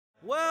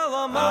Well,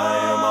 I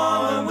am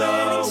on the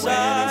winning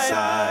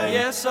side.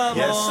 Yes, I'm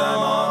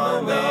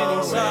on the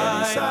winning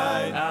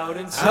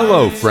side.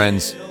 Hello,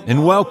 friends,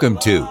 and welcome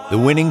to the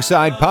Winning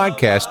Side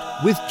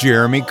Podcast with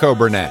Jeremy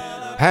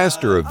Coburnett,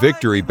 pastor of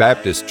Victory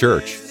Baptist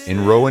Church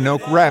in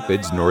Roanoke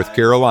Rapids, North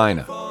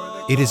Carolina.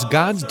 It is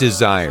God's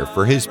desire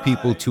for His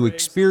people to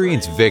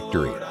experience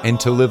victory and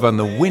to live on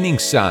the winning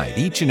side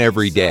each and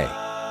every day.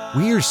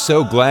 We are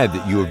so glad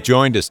that you have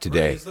joined us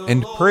today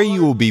and pray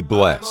you will be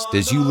blessed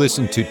as you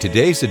listen to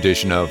today's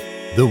edition of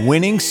The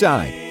Winning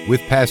Side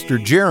with Pastor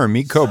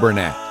Jeremy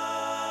Coburnett.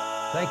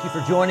 Thank you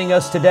for joining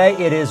us today.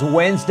 It is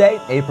Wednesday,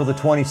 April the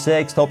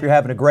 26th. Hope you're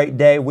having a great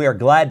day. We are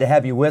glad to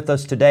have you with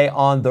us today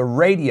on the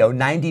radio,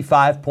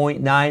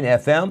 95.9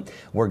 FM.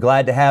 We're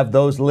glad to have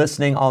those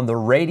listening on the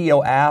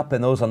radio app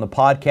and those on the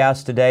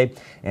podcast today.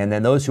 And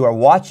then those who are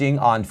watching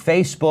on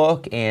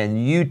Facebook and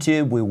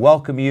YouTube, we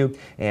welcome you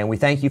and we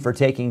thank you for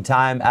taking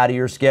time out of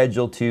your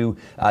schedule to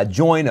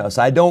join us.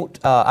 I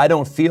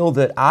don't feel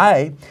that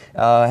I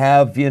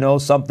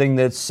have something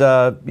that's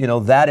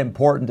that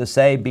important to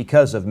say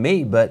because of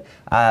me, but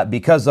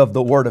because of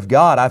the Word of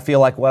God, I feel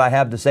like what I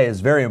have to say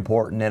is very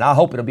important, and I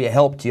hope it'll be a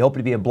help to you. I hope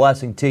it'll be a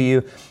blessing to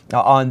you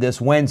on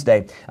this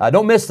Wednesday.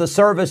 Don't miss the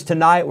service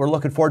tonight. We're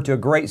looking forward to a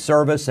great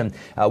service, and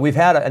we've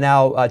had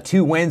now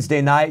 2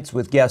 Wednesday nights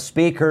with guest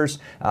speakers.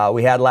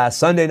 We had last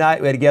Sunday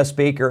night, we had a guest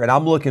speaker, and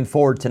I'm looking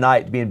forward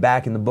tonight to being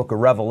back in the book of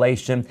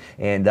Revelation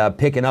and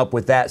picking up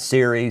with that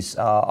series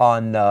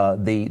on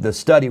the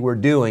study we're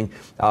doing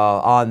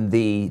on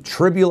the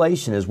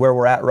tribulation is where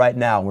we're at right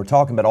now. We're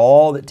talking about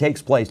all that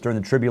takes place during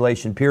the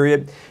tribulation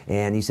period.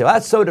 And you say, well,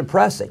 that's so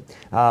depressing.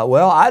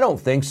 Well, I don't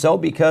think so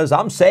because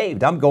I'm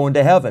saved. I'm going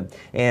to heaven.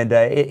 And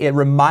it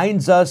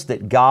reminds us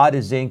that God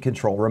is in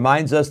control.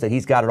 Reminds us that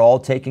He's got it all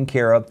taken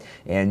care of.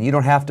 And you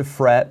don't have to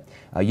fret.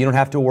 You don't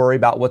have to worry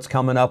about what's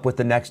coming up with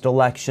the next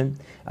election.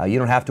 You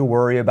don't have to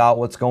worry about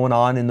what's going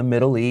on in the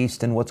Middle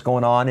East and what's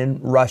going on in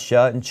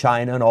Russia and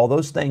China and all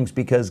those things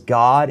because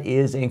God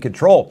is in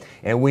control.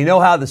 And we know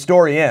how the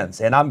story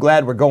ends. And I'm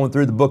glad we're going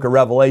through the book of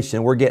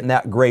Revelation. We're getting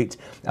that great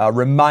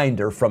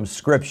reminder from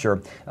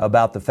Scripture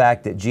about the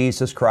fact that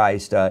Jesus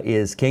Christ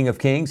is King of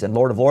Kings and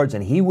Lord of Lords,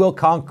 and He will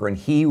conquer and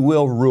He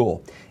will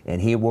rule. And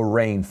He will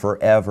reign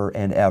forever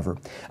and ever.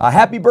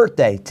 Happy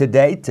birthday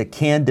today to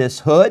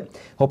Candace Hood.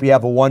 Hope you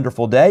have a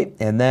wonderful day.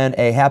 And then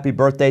a happy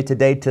birthday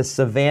today to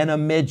Savannah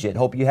Midget.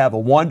 Hope you have a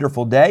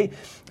wonderful day.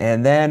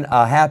 And then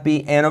a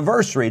happy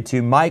anniversary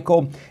to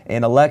Michael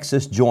and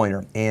Alexis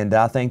Joyner. And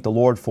I thank the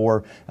Lord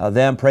for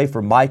them. Pray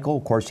for Michael.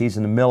 Of course, he's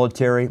in the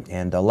military.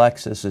 And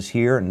Alexis is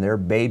here and their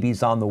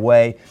baby's on the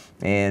way.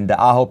 And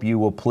I hope you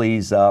will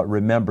please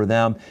remember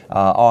them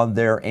on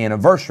their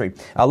anniversary.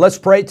 Let's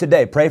pray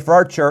today. Pray for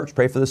our church.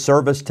 Pray for the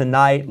service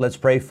tonight. Let's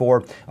pray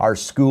for our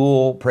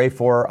school. Pray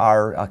for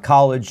our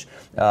college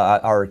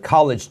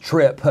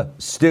trip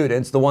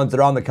students, the ones that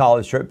are on the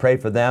college trip. Pray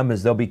for them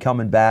as they'll be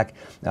coming back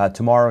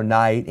tomorrow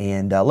night.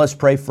 And let's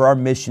pray for our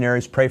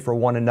missionaries. Pray for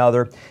one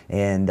another.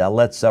 And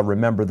let's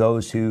remember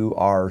those who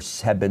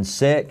have been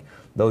sick,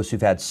 those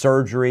who've had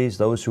surgeries,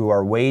 those who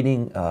are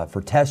waiting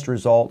for test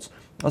results.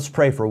 Let's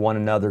pray for one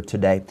another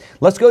today.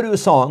 Let's go to a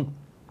song,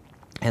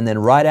 and then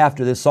right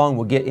after this song,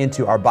 we'll get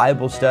into our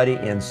Bible study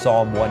in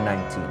Psalm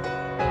 119.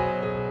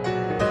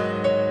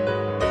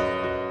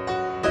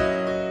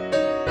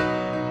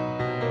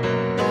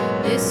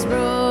 This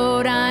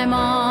road I'm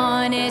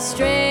on is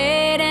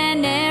straight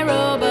and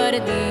narrow, but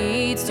it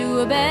leads to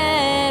a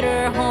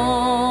better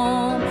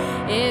home.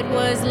 It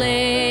was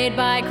laid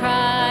by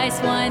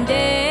Christ one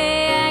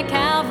day at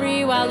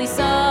Calvary while He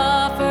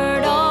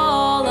suffered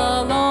all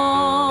alone.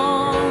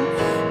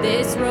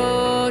 This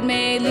road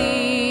may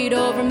lead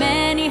over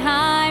many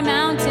high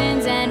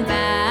mountains and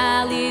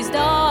valleys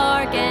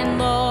dark and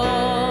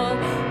low,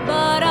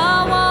 but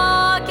I'll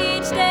walk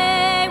each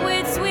day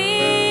with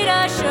sweet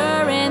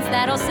assurance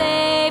that I'll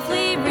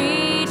safely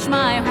reach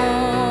my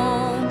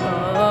home.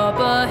 Up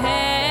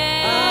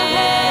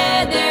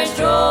ahead there's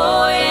joy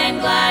and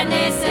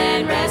gladness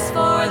and rest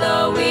for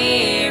the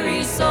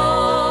weary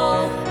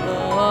soul.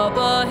 Up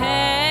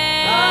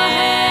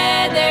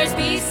ahead there's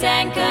peace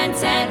and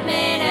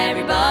contentment.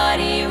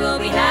 Everybody will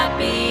be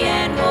happy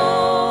and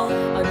whole.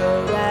 I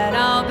know that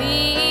I'll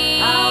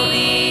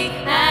be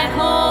at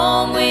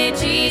home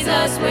with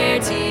Jesus, where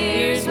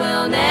tears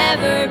will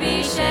never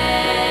be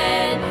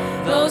shed.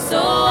 Though so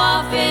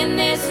often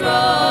this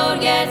road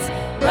gets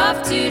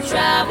rough to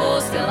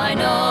travel, still I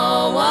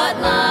know what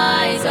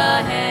lies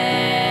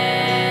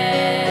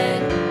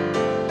ahead.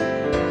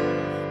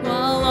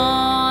 While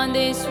on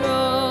this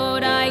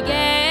road I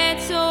get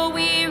so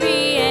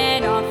weary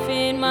and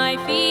often my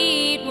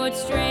feet would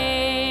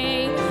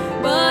stray,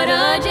 but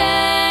a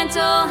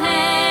gentle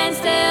hand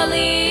still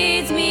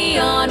leads me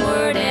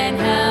onward and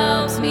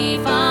helps me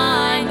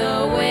find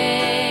the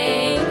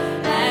way.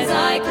 As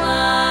I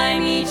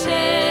climb each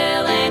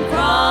hill and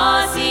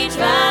cross each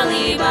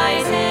valley, by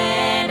His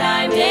hand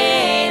I'm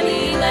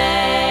daily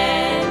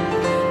led.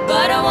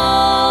 But I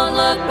won't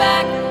look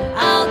back,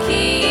 I'll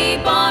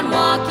keep on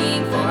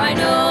walking, for I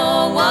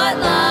know what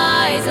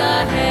lies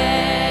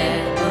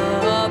ahead.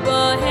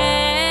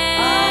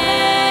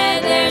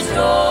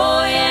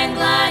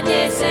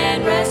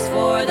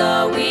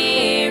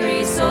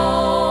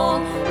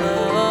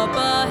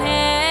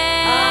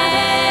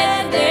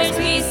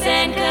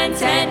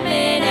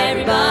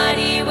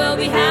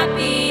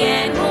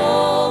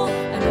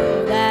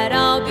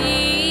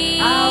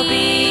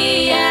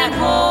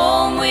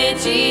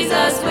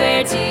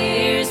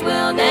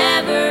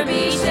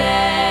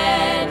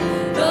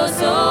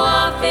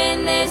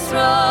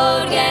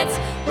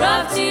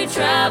 rough to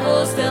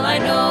travel, still I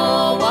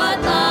know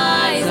what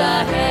lies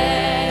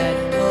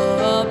ahead.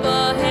 Up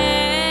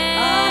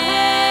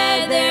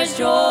ahead, there's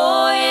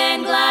joy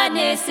and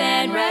gladness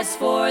and rest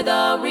for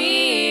the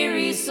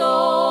weary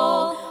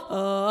soul.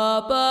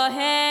 Up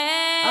ahead,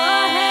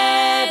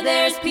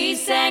 there's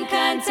peace and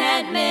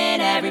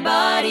contentment.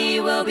 Everybody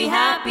will be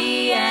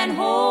happy and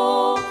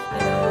whole. I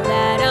know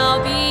that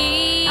I'll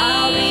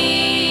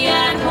be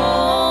at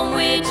home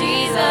with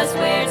Jesus,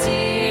 where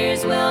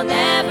tears will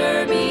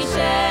never be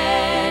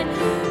shed.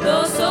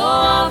 Though so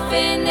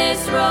often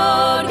this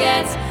road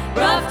gets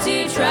rough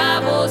to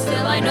travel,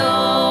 still I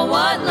know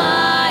what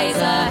lies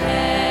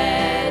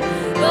ahead.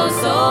 Though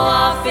so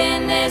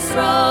often this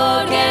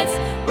road gets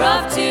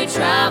rough to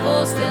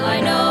travel, still I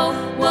know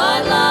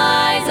what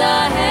lies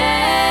ahead.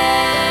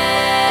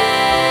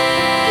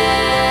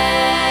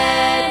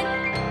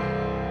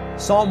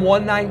 Psalm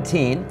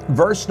 119,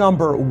 verse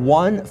number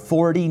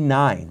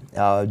 149.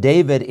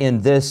 David, in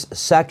this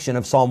section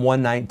of Psalm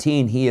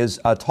 119, he has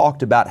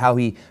talked about how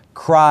he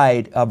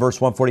cried,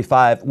 verse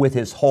 145, with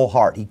his whole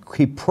heart.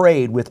 He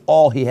prayed with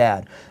all he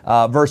had.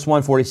 Verse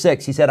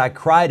 146, he said, I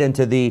cried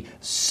unto thee,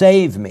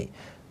 save me.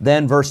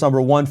 Then verse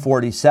number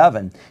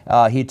 147,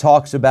 he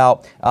talks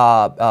about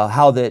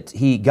how that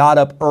he got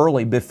up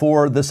early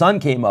before the sun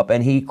came up,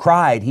 and he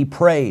cried, he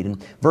prayed.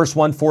 And verse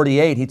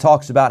 148, he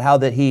talks about how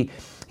that he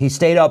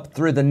stayed up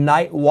through the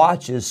night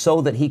watches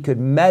so that he could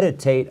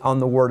meditate on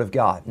the Word of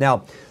God.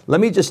 Now,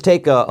 let me just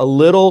take a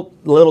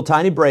little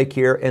tiny break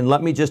here, and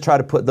let me just try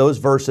to put those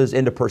verses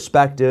into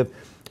perspective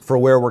for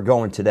where we're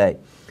going today.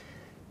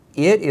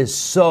 It is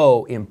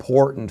so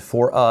important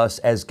for us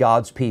as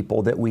God's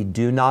people that we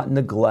do not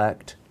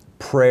neglect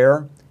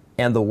prayer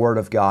and the Word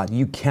of God.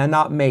 You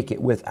cannot make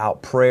it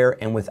without prayer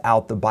and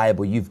without the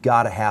Bible. You've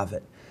got to have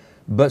it.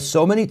 But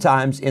so many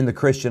times in the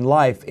Christian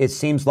life, it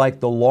seems like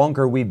the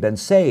longer we've been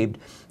saved,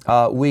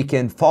 we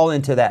can fall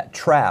into that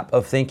trap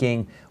of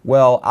thinking,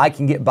 well, I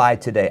can get by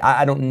today.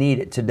 I don't need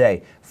it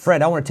today.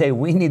 Friend, I want to tell you,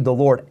 we need the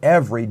Lord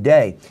every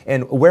day.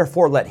 And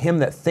wherefore let him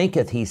that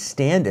thinketh he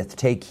standeth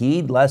take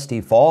heed lest he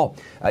fall.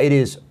 It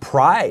is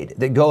pride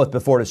that goeth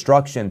before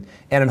destruction,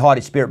 and an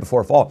haughty spirit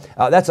before a fall.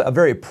 That's a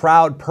very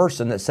proud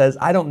person that says,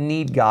 I don't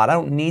need God. I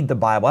don't need the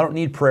Bible. I don't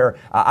need prayer.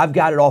 I've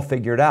got it all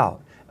figured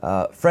out.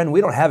 Friend,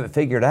 we don't have it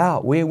figured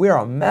out. We are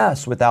a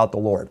mess without the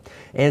Lord.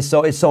 And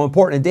so it's so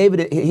important. And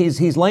David,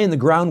 he's laying the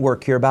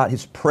groundwork here about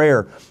his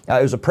prayer.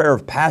 It was a prayer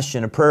of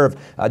passion, a prayer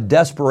of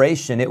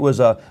desperation. It was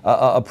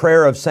a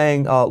prayer of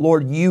saying,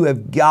 Lord, you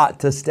have got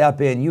to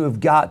step in. You have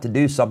got to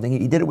do something.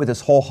 He did it with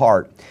his whole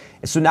heart.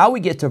 And so now we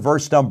get to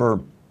verse number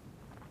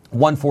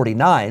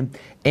 149,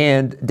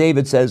 and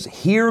David says,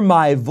 hear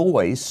my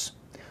voice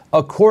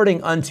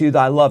according unto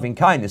thy loving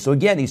kindness. So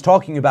again, he's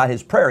talking about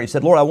his prayer. He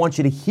said, Lord, I want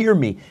you to hear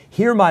me.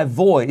 Hear my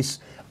voice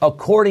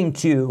according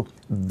to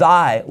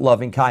thy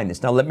loving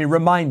kindness. Now let me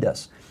remind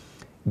us,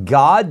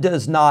 God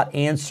does not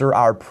answer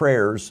our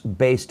prayers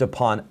based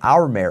upon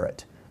our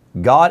merit.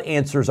 God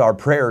answers our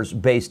prayers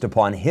based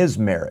upon his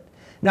merit.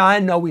 Now, I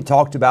know we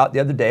talked about the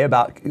other day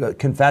about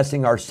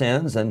confessing our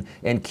sins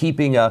and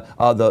keeping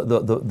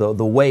the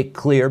way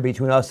clear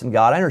between us and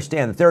God. I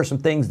understand that there are some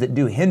things that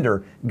do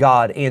hinder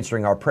God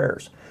answering our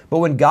prayers. But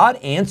when God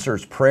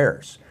answers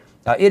prayers,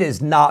 it is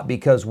not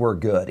because we're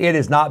good. It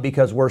is not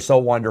because we're so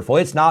wonderful.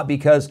 It's not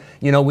because,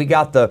 we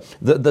got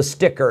the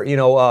sticker,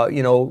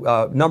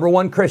 number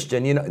one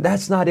Christian.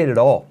 That's not it at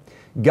all.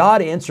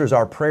 God answers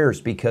our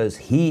prayers because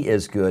he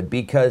is good,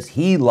 because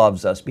he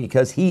loves us,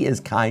 because he is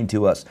kind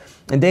to us.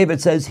 And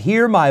David says,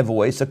 hear my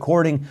voice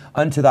according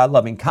unto thy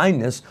loving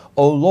kindness,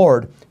 O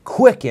Lord,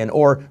 quicken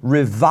or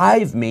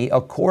revive me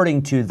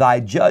according to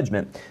thy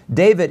judgment.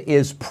 David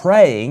is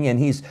praying and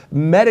he's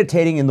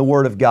meditating in the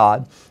Word of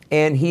God.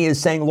 And he is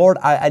saying, Lord,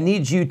 I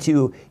need you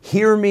to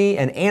hear me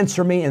and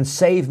answer me and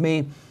save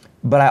me.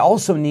 But I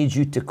also need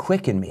you to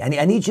quicken me.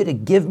 I need you to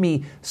give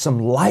me some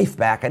life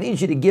back. I need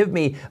you to give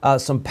me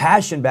some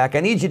passion back. I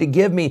need you to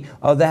give me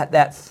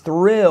that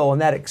thrill and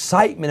that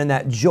excitement and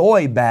that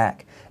joy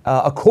back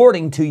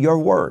according to your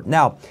word.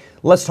 Now,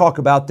 let's talk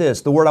about this.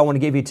 The word I want to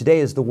give you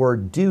today is the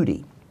word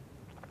duty.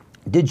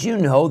 Did you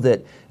know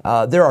that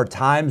there are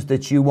times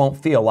that you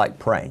won't feel like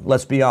praying?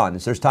 Let's be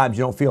honest. There's times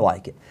you don't feel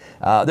like it.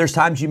 There's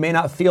times you may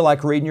not feel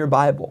like reading your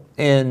Bible.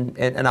 And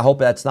I hope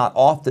that's not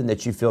often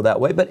that you feel that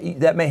way, but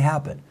that may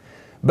happen.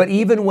 But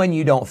even when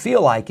you don't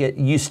feel like it,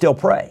 you still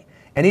pray.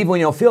 And even when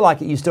you don't feel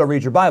like it, you still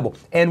read your Bible.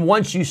 And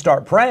once you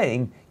start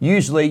praying,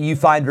 usually you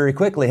find very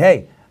quickly,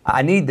 hey,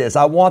 I need this,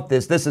 I want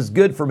this is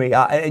good for me,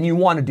 and you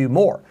want to do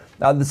more.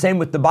 The same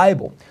with the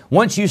Bible.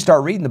 Once you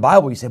start reading the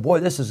Bible, you say, boy,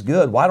 this is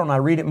good, why don't I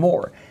read it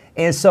more?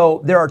 And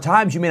so there are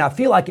times you may not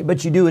feel like it,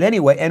 but you do it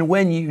anyway. And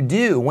when you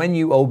do, when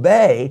you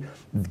obey,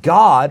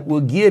 God will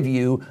give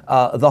you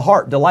the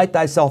heart. Delight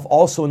thyself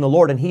also in the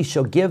Lord, and he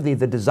shall give thee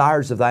the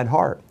desires of thine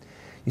heart.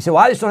 You say,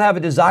 well, I just don't have a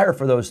desire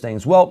for those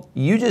things. Well,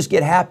 you just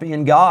get happy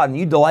in God and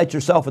you delight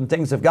yourself in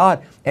things of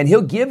God, and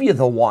He'll give you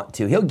the want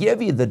to. He'll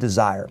give you the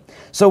desire.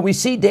 So we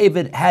see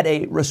David had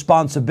a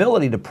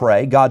responsibility to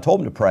pray. God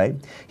told him to pray.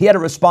 He had a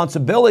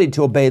responsibility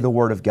to obey the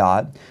Word of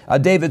God.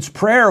 David's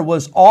prayer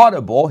was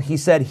audible. He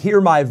said, hear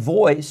my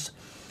voice.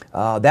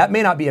 That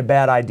may not be a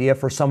bad idea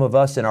for some of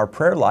us in our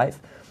prayer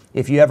life.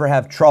 If you ever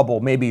have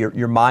trouble, maybe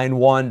your mind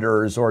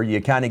wanders or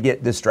you kind of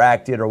get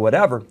distracted or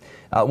whatever,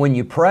 when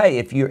you pray,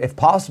 if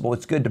possible,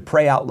 it's good to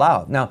pray out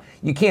loud. Now,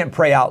 you can't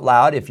pray out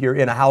loud if you're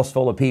in a house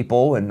full of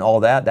people and all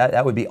that.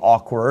 That would be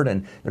awkward,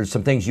 and there's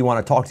some things you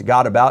want to talk to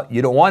God about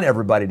you don't want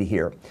everybody to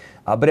hear.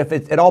 But if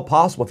it's at all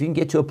possible, if you can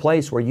get to a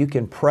place where you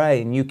can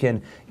pray and you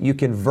can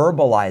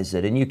verbalize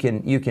it and you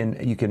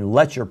can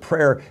let your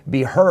prayer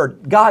be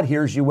heard, God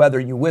hears you whether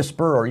you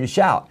whisper or you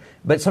shout.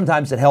 But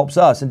sometimes it helps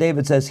us. And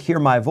David says, hear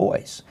my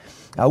voice.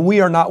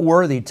 We are not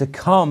worthy to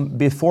come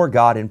before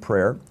God in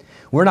prayer.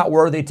 We're not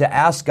worthy to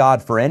ask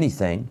God for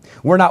anything.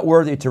 We're not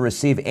worthy to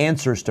receive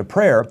answers to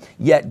prayer,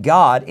 yet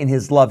God, in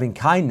His loving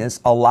kindness,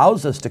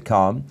 allows us to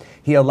come.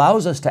 He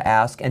allows us to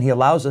ask, and He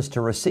allows us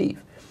to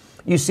receive.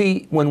 You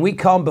see, when we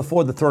come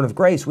before the throne of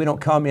grace, we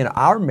don't come in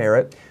our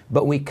merit,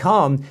 but we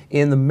come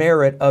in the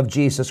merit of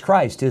Jesus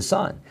Christ, His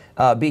Son,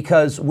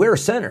 because we're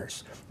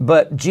sinners.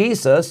 But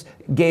Jesus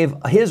gave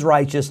His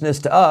righteousness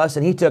to us,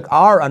 and He took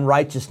our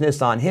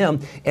unrighteousness on Him.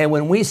 And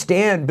when we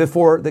stand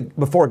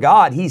before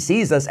God, He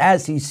sees us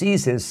as He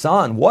sees His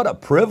Son. What a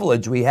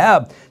privilege we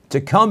have to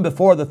come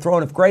before the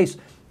throne of grace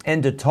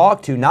and to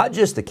talk to not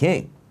just the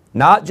King,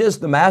 not just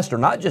the Master,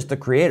 not just the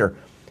Creator,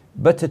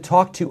 but to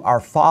talk to our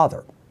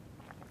Father.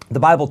 The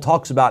Bible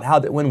talks about how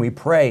that when we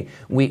pray,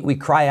 we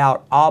cry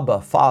out,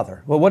 Abba,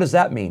 Father. Well, what does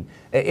that mean?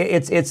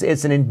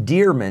 It's an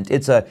endearment.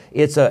 It's a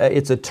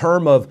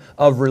term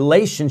of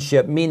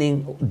relationship,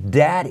 meaning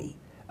daddy.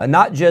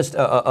 Not just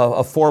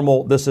a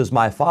formal, this is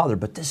my father,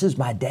 but this is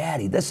my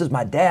daddy. This is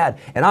my dad.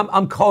 And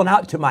I'm calling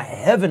out to my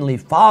heavenly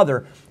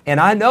Father. And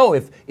I know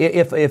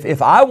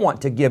if I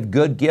want to give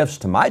good gifts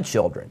to my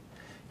children,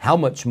 how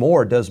much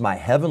more does my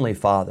heavenly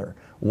Father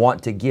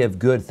want to give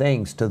good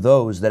things to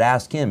those that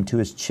ask Him, to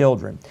His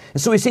children. And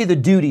so we see the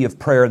duty of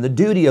prayer and the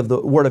duty of the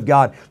Word of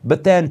God,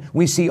 but then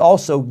we see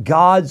also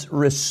God's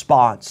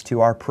response to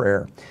our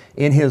prayer.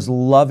 In His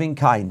loving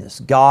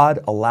kindness, God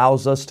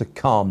allows us to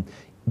come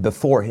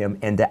before Him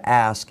and to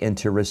ask and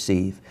to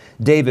receive.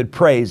 David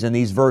prays in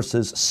these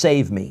verses,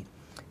 save me,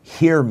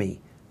 hear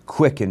me,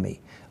 quicken me.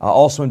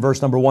 Also in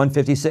verse number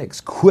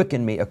 156,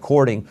 quicken me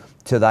according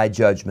to thy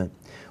judgment.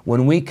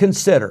 When we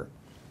consider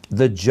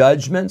the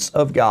judgments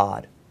of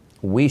God,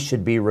 we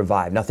should be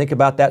revived. Now think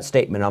about that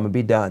statement. I'm going to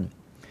be done.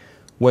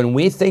 When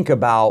we think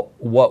about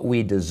what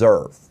we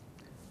deserve,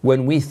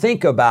 when we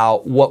think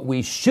about what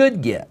we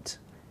should get,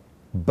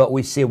 but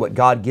we see what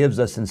God gives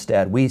us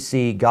instead, we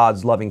see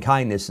God's loving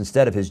kindness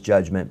instead of His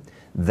judgment,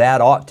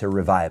 that ought to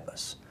revive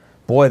us.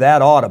 Boy,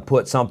 that ought to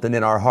put something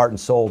in our heart and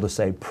soul to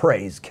say,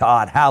 praise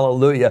God,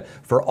 hallelujah,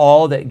 for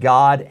all that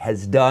God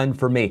has done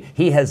for me.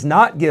 He has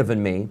not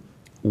given me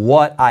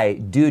what I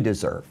do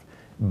deserve,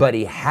 but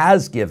He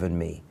has given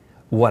me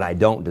what I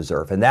don't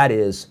deserve. And that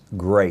is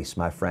grace,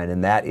 my friend.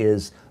 And that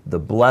is the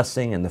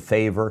blessing and the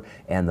favor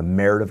and the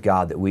merit of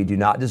God that we do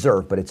not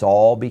deserve, but it's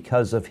all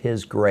because of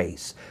His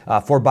grace.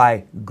 For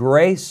by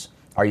grace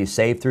are you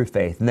saved through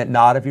faith, and that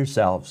not of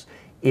yourselves.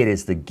 It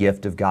is the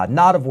gift of God,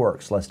 not of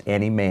works, lest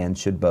any man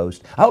should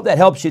boast. I hope that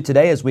helps you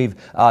today as we've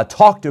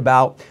talked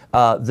about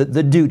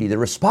the duty, the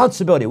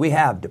responsibility we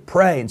have to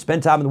pray and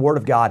spend time in the Word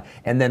of God,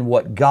 and then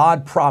what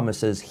God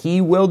promises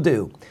He will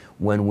do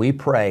when we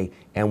pray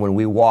and when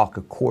we walk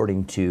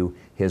according to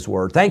His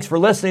Word. Thanks for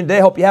listening today.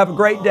 Hope you have a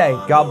great day.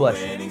 God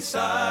bless you.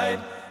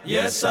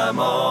 Yes, I'm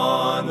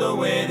on the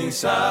winning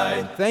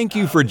side. Thank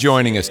you for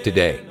joining us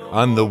today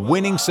on the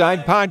Winning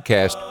Side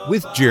Podcast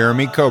with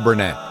Jeremy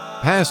Coburnett,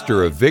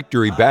 pastor of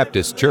Victory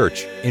Baptist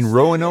Church in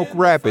Roanoke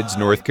Rapids,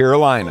 North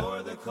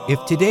Carolina.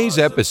 If today's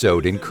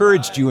episode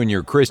encouraged you in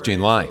your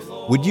Christian life,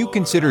 would you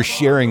consider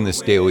sharing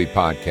this daily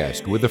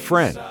podcast with a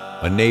friend,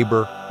 a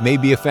neighbor,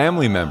 maybe a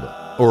family member,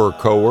 or a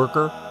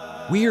coworker?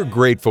 We are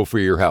grateful for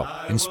your help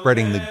in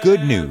spreading the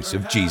good news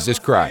of Jesus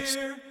Christ.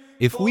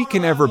 If we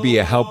can ever be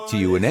a help to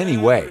you in any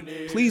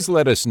way, please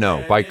let us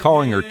know by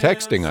calling or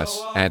texting us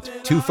at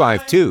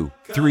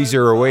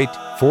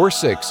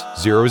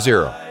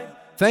 252-308-4600.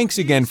 Thanks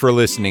again for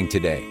listening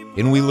today,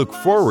 and we look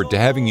forward to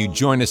having you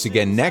join us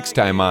again next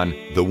time on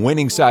the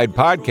Winning Side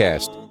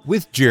Podcast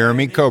with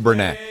Jeremy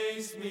Coburnett.